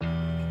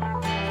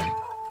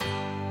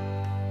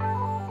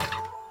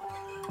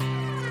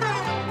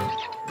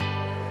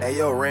Hey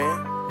yo, Ren,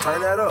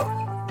 turn that up.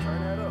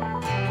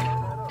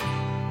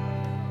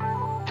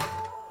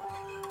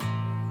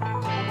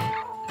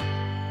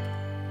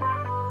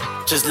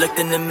 Just looked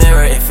in the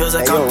mirror, it feels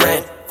like Hey, yo, I'm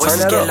dead. Ren, Voices turn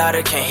that get up.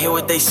 louder, can't hear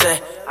what they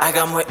say. I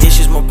got more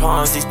issues, more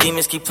problems. These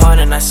demons keep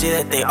plotting. I see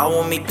that they all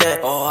want me dead.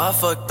 Oh, I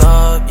fucked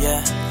up,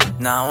 yeah.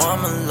 Now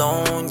I'm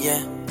alone,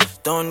 yeah.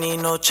 Don't need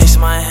no chase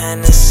in my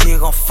hand to see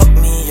gon' fuck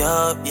me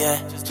up, yeah.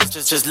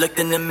 Just looked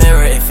in the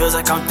mirror, it feels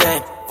like I'm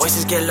dead.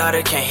 Voices get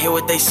louder, can't hear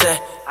what they say.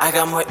 I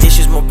got more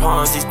issues, more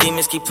problems. These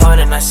demons keep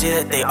plotting. I see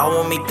that they all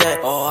want me dead.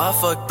 Oh, I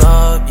fucked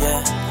up,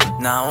 yeah.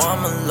 Now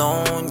I'm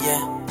alone,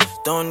 yeah.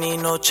 Don't need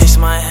no chase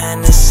in my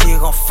hand to see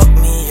gon' fuck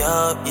me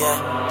up, yeah.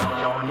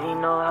 Don't need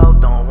no help,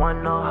 don't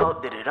want no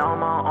help. Did it on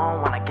my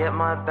own. When I get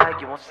my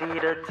bag, you won't see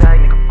the tag.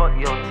 Nigga, fuck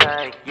your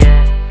tag,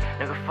 yeah.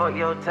 Nigga, fuck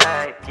your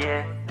tag,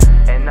 yeah.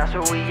 And that's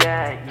where we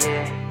at,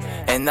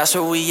 yeah. And that's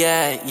where we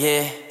at,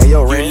 yeah. Hey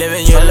yo, You Ren, live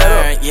and you turn that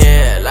learn, up.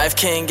 yeah. Life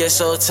can get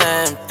so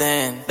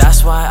tempting.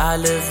 That's why I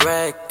live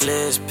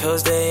reckless.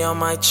 Pills, they on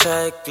my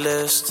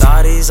checklist.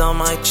 Thotties on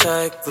my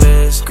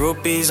checklist.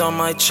 Groupies on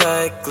my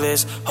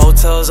checklist.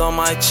 Hotels on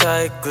my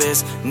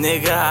checklist.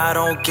 Nigga, I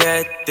don't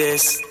get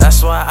this.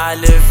 That's why I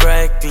live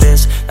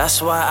reckless.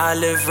 That's why I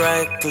live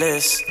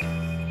reckless.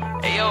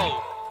 Hey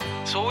yo,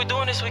 so what we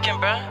doing this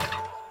weekend, bruh?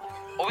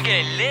 Oh, we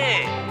getting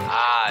lit.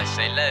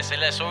 Say less, say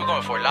less. So we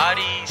going for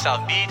Lottie,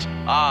 South Beach.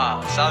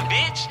 South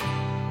Beach?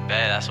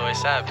 Bet, that's where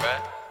it's at, bruh.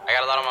 I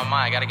got a lot on my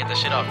mind. I gotta get this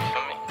shit off, you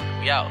feel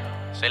me? We out.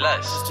 Say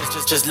less.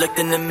 Just looked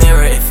in the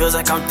mirror, it feels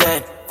like I'm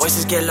dead.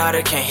 Voices get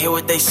louder, can't hear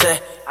what they say.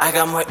 I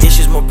got more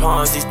issues, more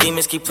problems. These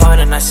demons keep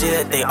plotting. I see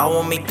that they all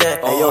want me dead.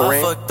 Hey, yo, Oh, I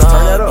Ren, fucked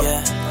turn that up, up.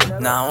 yeah.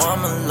 Now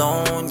I'm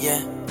alone,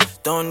 yeah.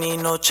 Don't need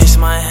no chase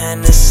in my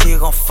hand to see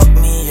gon' fuck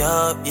me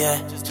up, yeah.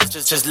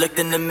 Just looked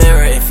in the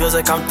mirror, it feels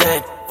like I'm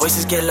dead.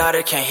 Voices get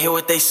louder, can't hear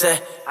what they say.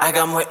 I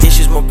got more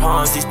issues, more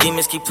problems. These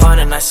demons keep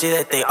plotting. I see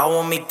that they all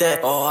want me dead.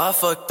 Oh, I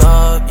fucked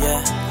up,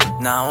 yeah.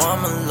 Now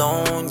I'm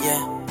alone,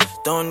 yeah.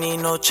 Don't need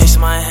no chase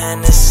in my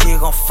hand to see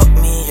gon' fuck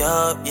me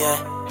up, yeah.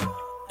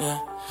 Yeah.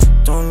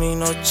 Don't need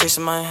no chase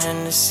in my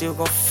hand to see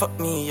gon' fuck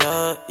me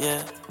up,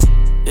 yeah.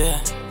 Yeah,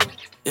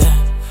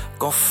 yeah.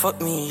 Gon'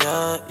 fuck me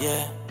up,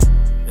 yeah.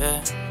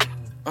 Yeah.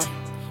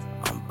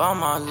 I'm by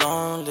my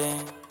lonely.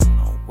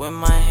 I'm with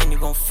my hand, you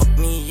gon' fuck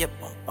me up.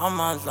 I'm by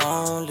my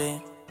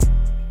lonely.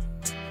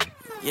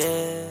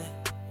 Yeah.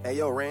 Hey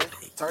yo, Ren,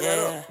 turn Yeah.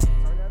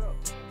 that up.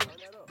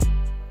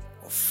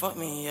 Gon' fuck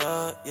me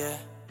up, yeah.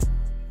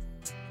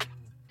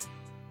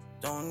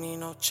 Don't need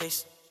no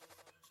chase.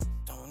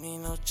 Don't need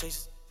no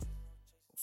chase.